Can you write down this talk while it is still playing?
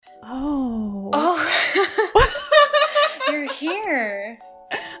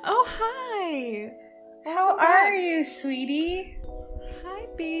Hey, sweetie. Hi,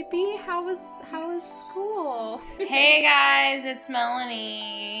 baby. How was school? Hey, guys, it's Melanie.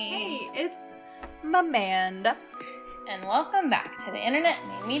 Hey, it's Mamanda. And welcome back to The Internet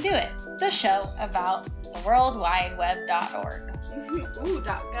Made Me Do It, the show about the worldwideweb.org. Ooh,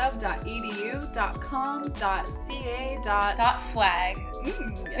 .gov.edu, .com, .ca, .swag.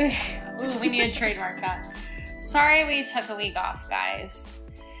 Yeah. Ooh, we need to trademark that. Sorry we took a week off, guys.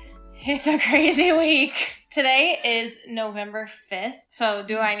 It's a crazy week. Today is November 5th, so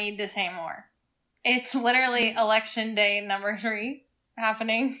do I need to say more? It's literally election day number 3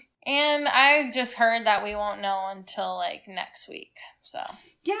 happening. And I just heard that we won't know until, like, next week, so.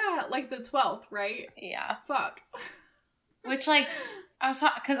 Yeah, like the 12th, right? Yeah. Fuck. Which, like,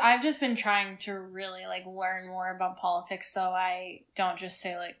 because I've just been trying to really, like, learn more about politics so I don't just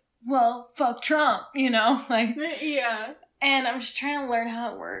say, like, well, fuck Trump, you know? Like, Yeah. and I'm just trying to learn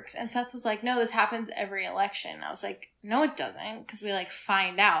how it works. And Seth was like, no, this happens every election. I was like, no, it doesn't, because we, like,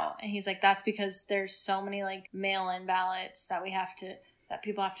 find out. And he's like, that's because there's so many, like, mail-in ballots that that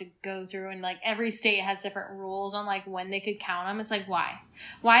people have to go through, and like every state has different rules on like when they could count them. It's like, why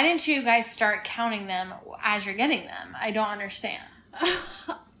didn't you guys start counting them as you're getting them? I don't understand.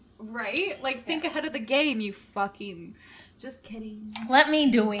 Right? Like, think ahead of the game, you fucking... Just kidding. Let me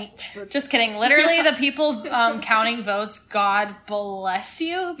do it. Just kidding. Literally, the people counting votes, God bless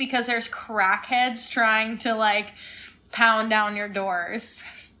you, because there's crackheads trying to like pound down your doors.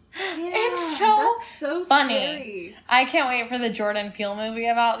 Yeah, It's that's so funny. Scary. I can't wait for the Jordan Peele movie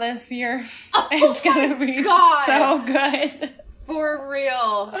about this year. Oh, It's gonna be God. so good. For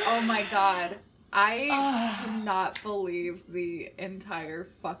real. Oh my God. I cannot believe the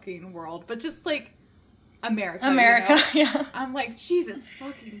entire fucking world, but just like America. You know? Yeah. I'm like, Jesus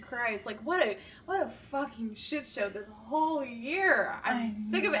fucking Christ. Like, what a fucking shit show this whole year. I'm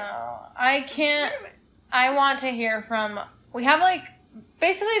sick of it. I can't. I want to hear from. We have like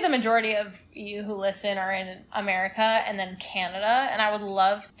basically the majority of you who listen are in America and then Canada, and I would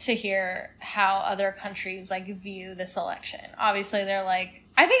love to hear how other countries like view this election. Obviously, they're like,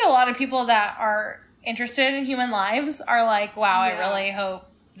 I think a lot of people that are interested in human lives are like, wow, Yeah. I really hope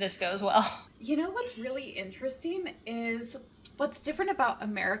this goes well. You know what's really interesting is what's different about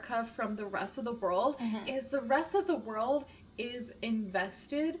America from the rest of the world is the rest of the world is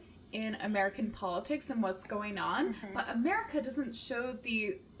invested in American politics and what's going on, but America doesn't show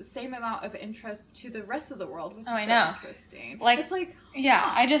the same amount of interest to the rest of the world, which is so interesting. Like, it's like, yeah,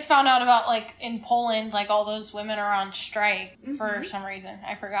 I just found out about, like, in Poland, like, all those women are on strike for some reason.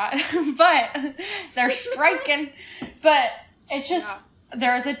 I forgot. But they're striking. But it's just,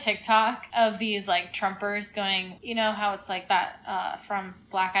 there's a TikTok of these, like, Trumpers going, you know how it's like that from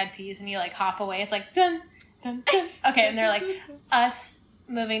Black Eyed Peas and you, like, hop away. It's like, dun, dun, dun. Okay, and they're like, us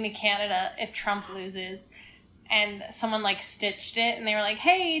moving to Canada if Trump loses, and someone like stitched it and they were like,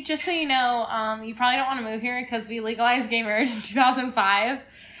 hey, just so you know, you probably don't want to move here because we legalized gay marriage in 2005.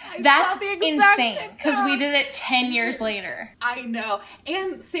 That's insane because we did it 10 years later. I know.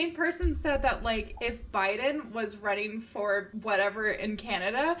 And same person said that, like, if Biden was running for whatever in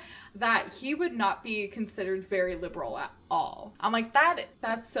Canada, that he would not be considered very liberal at all. I'm like,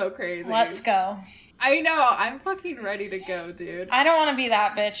 that's so crazy. Let's go. I know. I'm fucking ready to go, dude. I don't want to be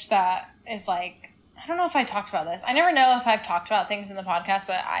that bitch that is like, I don't know if I talked about this. I never know if I've talked about things in the podcast,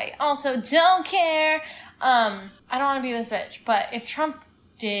 but I also don't care. I don't want to be this bitch, but if Trump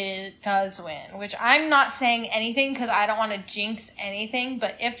does win, which I'm not saying anything because I don't want to jinx anything,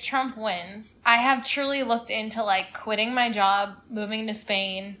 but if Trump wins, I have truly looked into like quitting my job, moving to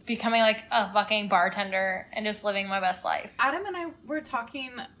Spain, becoming like a fucking bartender, and just living my best life. Adam and I were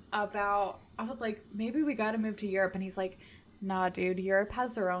talking about, I was like, maybe we gotta move to Europe, and he's like, nah, dude, Europe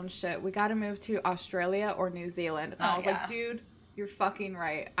has their own shit. We gotta move to Australia or New Zealand. And I was like, dude, you're fucking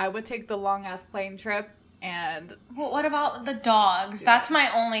right. I would take the long ass plane trip. And well, what about the dogs? That's my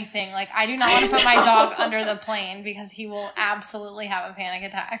only thing. Like, I do not want to put my dog under the plane because he will absolutely have a panic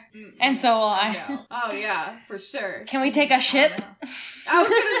attack. And so will I. No. Oh, yeah, for sure. Can we take a ship? I was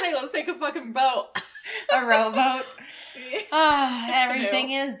going to say, let's take a fucking boat. A rowboat? Everything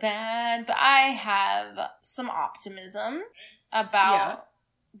is bad. But I have some optimism about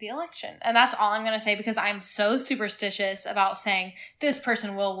the election. And that's all I'm going to say because I'm so superstitious about saying this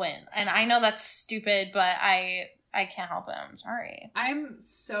person will win. And I know that's stupid, but I can't help it. I'm sorry. I'm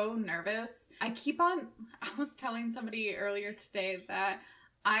so nervous. I was telling somebody earlier today that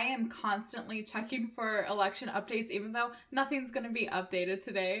I am constantly checking for election updates, even though nothing's going to be updated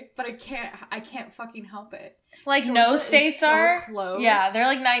today, but I can't fucking help it. Like, Georgia no states are close. Yeah, they're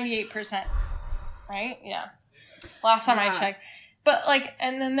like 98%. Right? Yeah. Last time I checked. But, like,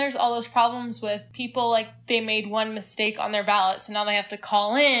 and then there's all those problems with people, like, they made one mistake on their ballot, so now they have to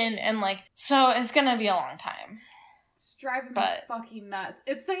call in, and, like, so it's gonna be a long time. It's driving me fucking nuts.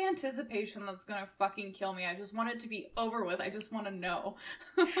 It's the anticipation that's gonna fucking kill me. I just want it to be over with. I just want to know.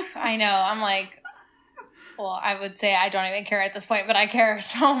 I know. I'm like, well, I would say I don't even care at this point, but I care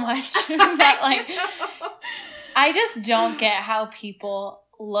so much. That, like, I just don't get how people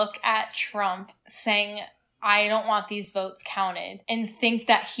look at Trump saying, I don't want these votes counted, and think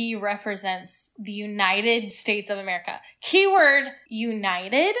that he represents the United States of America. Keyword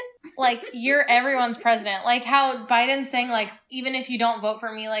united? Like, you're everyone's president. Like how Biden's saying, like, even if you don't vote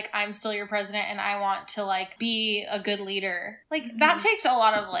for me, like, I'm still your president and I want to, like, be a good leader. Like, that takes a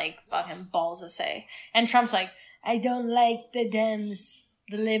lot of, like, fucking balls to say. And Trump's like, I don't like the Dems,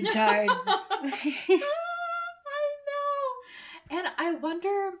 the libtards. I know. And I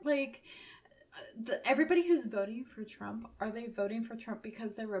wonder, like, everybody who's voting for Trump, are they voting for Trump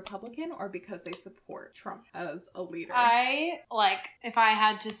because they're Republican or because they support Trump as a leader? If I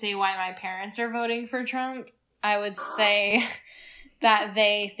had to say why my parents are voting for Trump, I would say that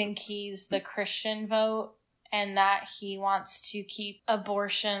they think he's the Christian vote and that he wants to keep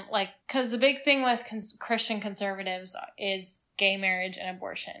abortion, like, because the big thing with Christian conservatives is gay marriage and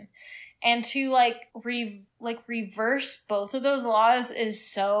abortion. And to, reverse both of those laws is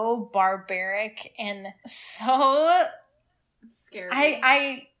so barbaric and so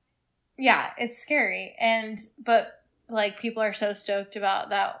scary. Yeah, it's scary. But people are so stoked about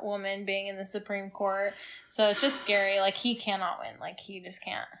that woman being in the Supreme Court. So it's just scary. Like, he cannot win. Like, he just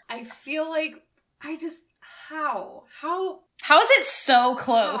can't. I feel like, how? How is it so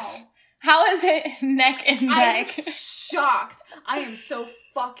close? How is it neck and neck? I'm shocked. I am so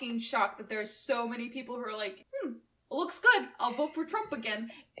fucking shocked that there's so many people who are like, it looks good. I'll vote for Trump again.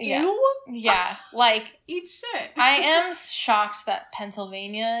 Yeah. Ew? Yeah. Like, eat shit. I am shocked that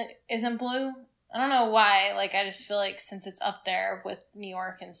Pennsylvania isn't blue. I don't know why. Like, I just feel like since it's up there with New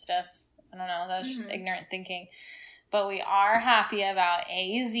York and stuff, I don't know. That's just ignorant thinking. But we are happy about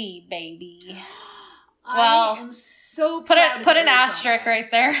AZ, baby. Well, I am so put an asterisk right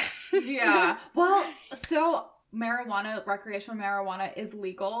there. Yeah. Well, so recreational marijuana is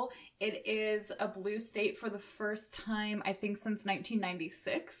legal. It is a blue state for the first time, I think, since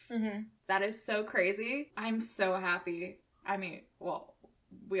 1996. Mm-hmm. That is so crazy. I'm so happy. I mean, well,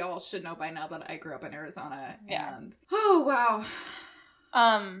 we all should know by now that I grew up in Arizona. Yeah. And oh, wow.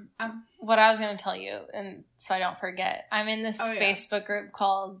 What I was going to tell you, and so I don't forget, I'm in this Facebook group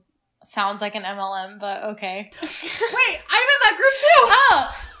called Sounds Like an MLM, but okay. Wait, I'm in that group too!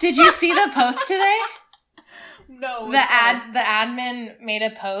 Oh! Did you see the post today? No. The admin made a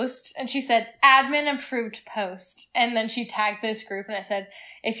post, and she said, admin approved post. And then she tagged this group, and it said,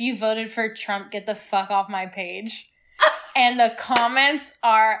 if you voted for Trump, get the fuck off my page. And the comments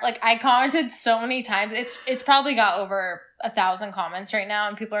are, like, I commented so many times. It's probably got over 1,000 comments right now,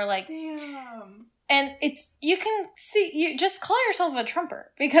 and people are like, damn. And you can see, you just call yourself a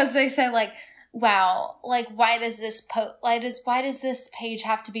Trumper, because they say, like, wow, like, why does this page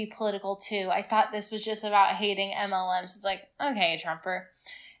have to be political too? I thought this was just about hating MLMs. It's like, okay, Trumper.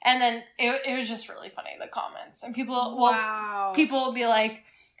 And then it was just really funny, the comments. And people will be like,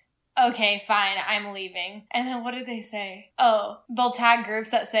 okay, fine, I'm leaving. And then what did they say? Oh, they'll tag groups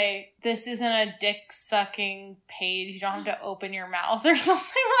that say, this isn't a dick-sucking page. You don't have to open your mouth or something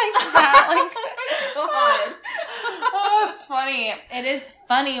like that. Like, God. Oh, it's funny. It is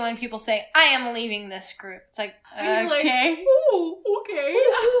funny when people say, I am leaving this group. It's like, okay. Like, ooh, okay.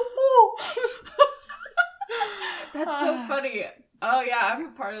 Ooh. That's so funny. Oh, yeah, I'm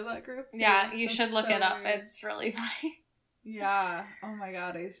a part of that group, too. Yeah, you should look it up. Weird. It's really funny. Yeah. Oh my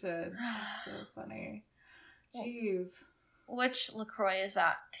god, I should. That's so funny. Jeez. Which LaCroix is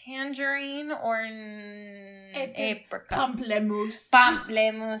that? Tangerine or apricot? Pamplemousse.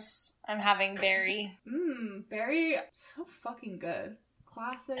 Pamplemousse. I'm having berry. Berry. So fucking good.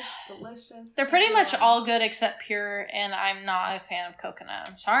 Classic. Delicious. They're pretty much all good except pure, and I'm not a fan of coconut.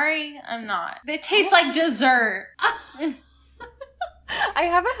 I'm sorry. I'm not. They taste like dessert. I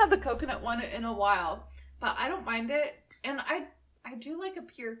haven't had the coconut one in a while, but I don't mind it. And I do like a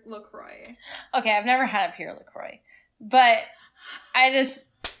pure LaCroix. Okay, I've never had a pure LaCroix. But I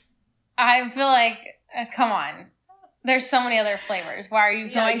feel like, come on. There's so many other flavors. Why are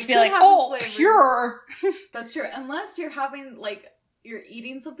you going to be like, oh, pure? That's true. Unless you're having, like, you're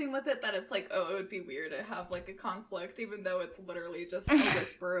eating something with it that it's like, oh, it would be weird to have, like, a conflict, even though it's literally just a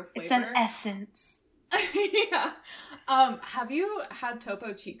whisper of flavor. It's an essence. Yeah. Have you had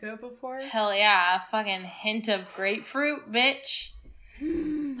Topo Chico before? Hell yeah. A fucking hint of grapefruit, bitch.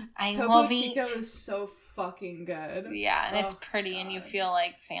 I Topo love Chico it. is so fucking good. Yeah, and it's pretty, and you feel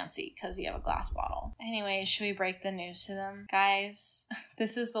like fancy because you have a glass bottle. Anyway, should we break the news to them? Guys,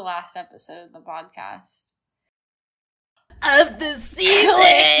 this is the last episode of the podcast. Of the season!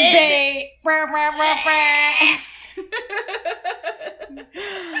 Clickbait!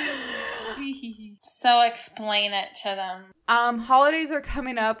 So explain it to them. Holidays are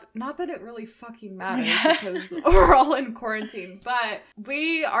coming up. Not that it really fucking matters because we're all in quarantine, but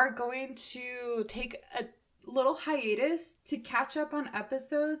we are going to take a little hiatus to catch up on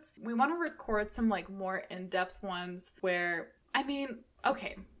episodes. We want to record some like more in-depth ones where, I mean,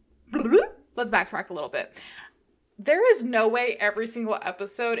 okay, let's backtrack a little bit. There is no way every single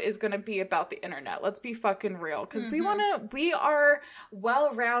episode is going to be about the internet. Let's be fucking real. Because we are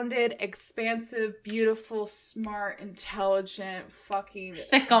well-rounded, expansive, beautiful, smart, intelligent, fucking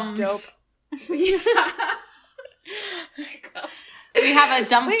Thickums. Dope. Yeah. We have a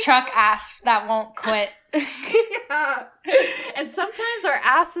dump truck ass that won't quit. Yeah. And sometimes our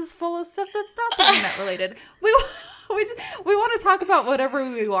ass is full of stuff that's not internet related. We want to talk about whatever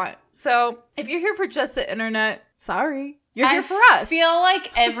we want. So if you're here for just the internet, sorry. You're here for us. I feel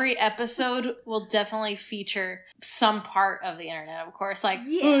like every episode will definitely feature some part of the internet, of course. Like,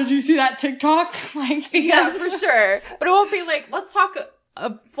 oh, did you see that TikTok? Like, because... Yeah, for sure. But it won't be like, let's talk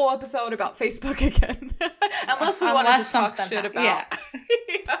a full episode about Facebook again. Unless we want to just talk shit about...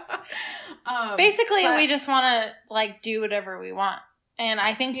 Yeah. Basically, we just want to, like, do whatever we want. And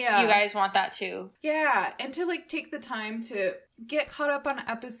I think you guys want that too. Yeah, and to like take the time to get caught up on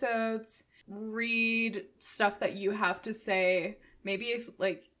episodes, read stuff that you have to say. Maybe if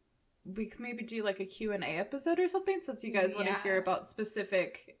like we could maybe do like a Q&A episode or something since you guys want to hear about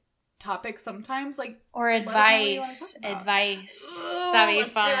specific topics sometimes, like or advice. That'd be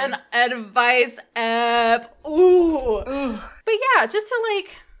fun. Do an advice app. Ooh. But yeah, just to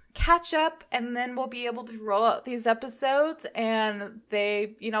like catch up, and then we'll be able to roll out these episodes, and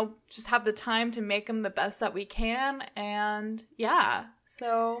they, you know, just have the time to make them the best that we can. And yeah,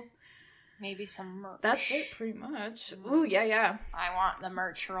 so maybe some merch. That's it, pretty much. Ooh, yeah. I want the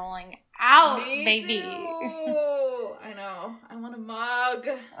merch rolling out, Me baby. Too. I know. I want a mug.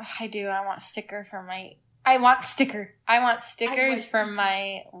 I do. I want stickers for my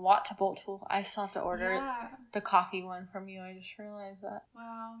water bottle. I still have to order the coffee one from you. I just realized that.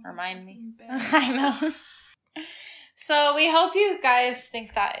 Wow. Remind me. I know. So we hope you guys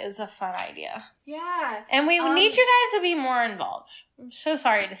think that is a fun idea. Yeah. And we need you guys to be more involved. I'm so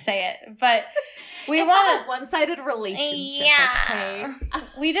sorry to say it, but we want want a one-sided relationship. Yeah. Okay?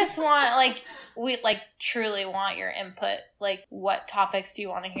 We just want we truly want your input. Like, what topics do you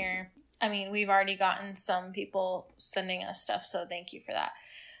want to hear? I mean, we've already gotten some people sending us stuff, so thank you for that.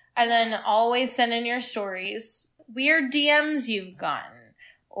 And then always send in your stories, weird DMs you've gotten,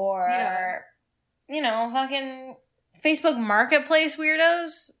 or, you know, fucking Facebook Marketplace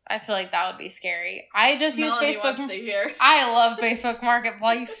weirdos. I feel like that would be scary. I just use Facebook. I love Facebook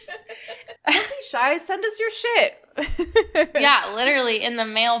Marketplace. Don't be shy. Send us your shit. Yeah, literally in the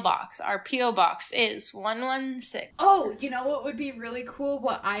mailbox. Our P.O. box is 116. Oh, you know what would be really cool?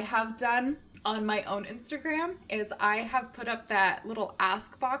 What I have done on my own Instagram is I have put up that little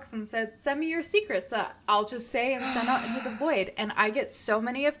ask box and said, send me your secrets that I'll just say and send out into the void. And I get so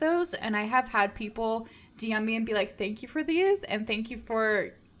many of those, and I have had people DM me and be like, thank you for these, and thank you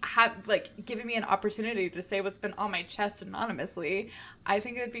for giving me an opportunity to say what's been on my chest anonymously. I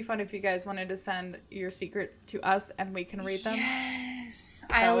think it'd be fun if you guys wanted to send your secrets to us and we can read them. Yes.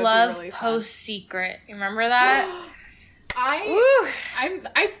 I love really Post Secret. You remember that?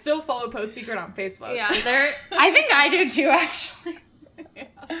 I still follow Post Secret on Facebook. Yeah, I think I do too, actually.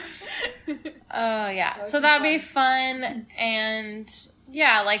 Yeah. So that'd be fun. And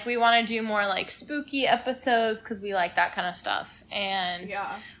yeah, like, we want to do more like spooky episodes because we like that kind of stuff. And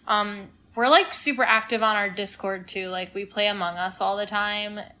we're like super active on our Discord too. Like, we play Among Us all the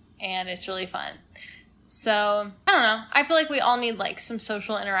time, and it's really fun. So I don't know. I feel like we all need like some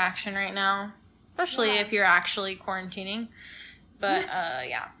social interaction right now, especially if you're actually quarantining. But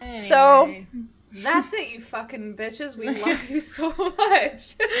yeah. Anyways. So that's it, you fucking bitches. We love you so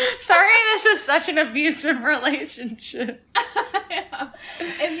much. Sorry, this is such an abusive relationship. Yeah.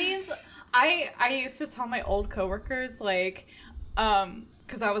 It means I used to tell my old coworkers, like,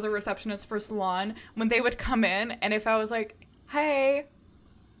 because I was a receptionist for salon, when they would come in, and if I was like, hey,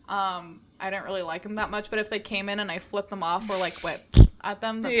 I didn't really like them that much, but if they came in and I flipped them off or like went at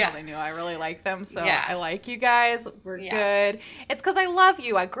them, that's how they knew I really like them. So I like you guys. We're good. It's because I love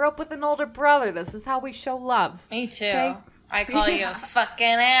you. I grew up with an older brother. This is how we show love. Me too. Okay? I call you a fucking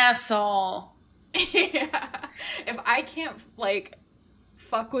asshole. Yeah. If I can't like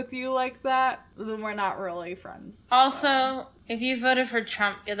fuck with you like that, then we're not really friends. Also, if you voted for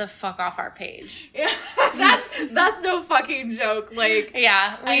Trump, get the fuck off our page. Yeah, that's no fucking joke. Like,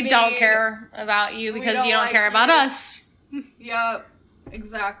 yeah, we don't care about you because you don't care about us. Yep,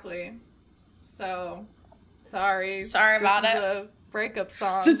 exactly. So, sorry. Sorry about it. A breakup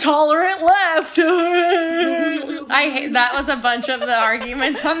song. The tolerant left. I hate that was a bunch of the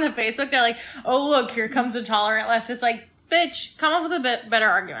arguments on the Facebook. They're like, "Oh look, here comes the tolerant left." It's like, bitch, come up with a bit better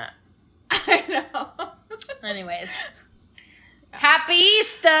argument. I know. Anyways, happy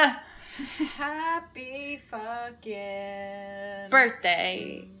Easter. Happy fucking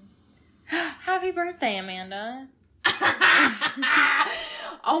birthday. Happy birthday, Amanda.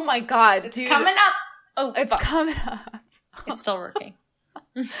 Oh my god, it's dude. coming up. Oh, it's coming up. It's still working.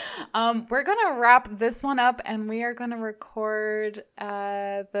 We're gonna wrap this one up and we are gonna record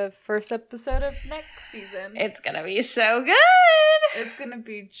the first episode of next season. It's gonna be so good. It's gonna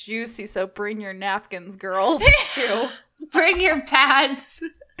be juicy, so bring your napkins, girls. Too. Bring your pads.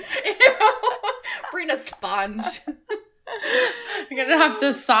 Bring a sponge. You're gonna have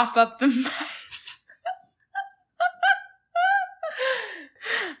to sop up the mess.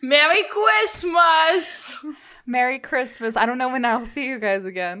 Merry Christmas! Merry Christmas. I don't know when I'll see you guys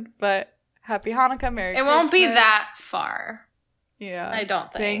again, but happy Hanukkah, Merry Christmas. It won't be that far. Yeah. I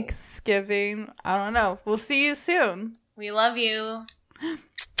don't think. Thanksgiving. I don't know. We'll see you soon. We love you.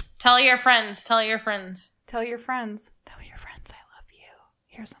 Tell your friends. Tell your friends. Tell your friends. Tell your friends I love you.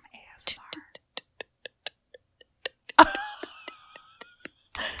 Here's some ASMR.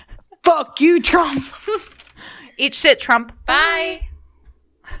 Fuck you, Trump. Eat shit, Trump. Bye.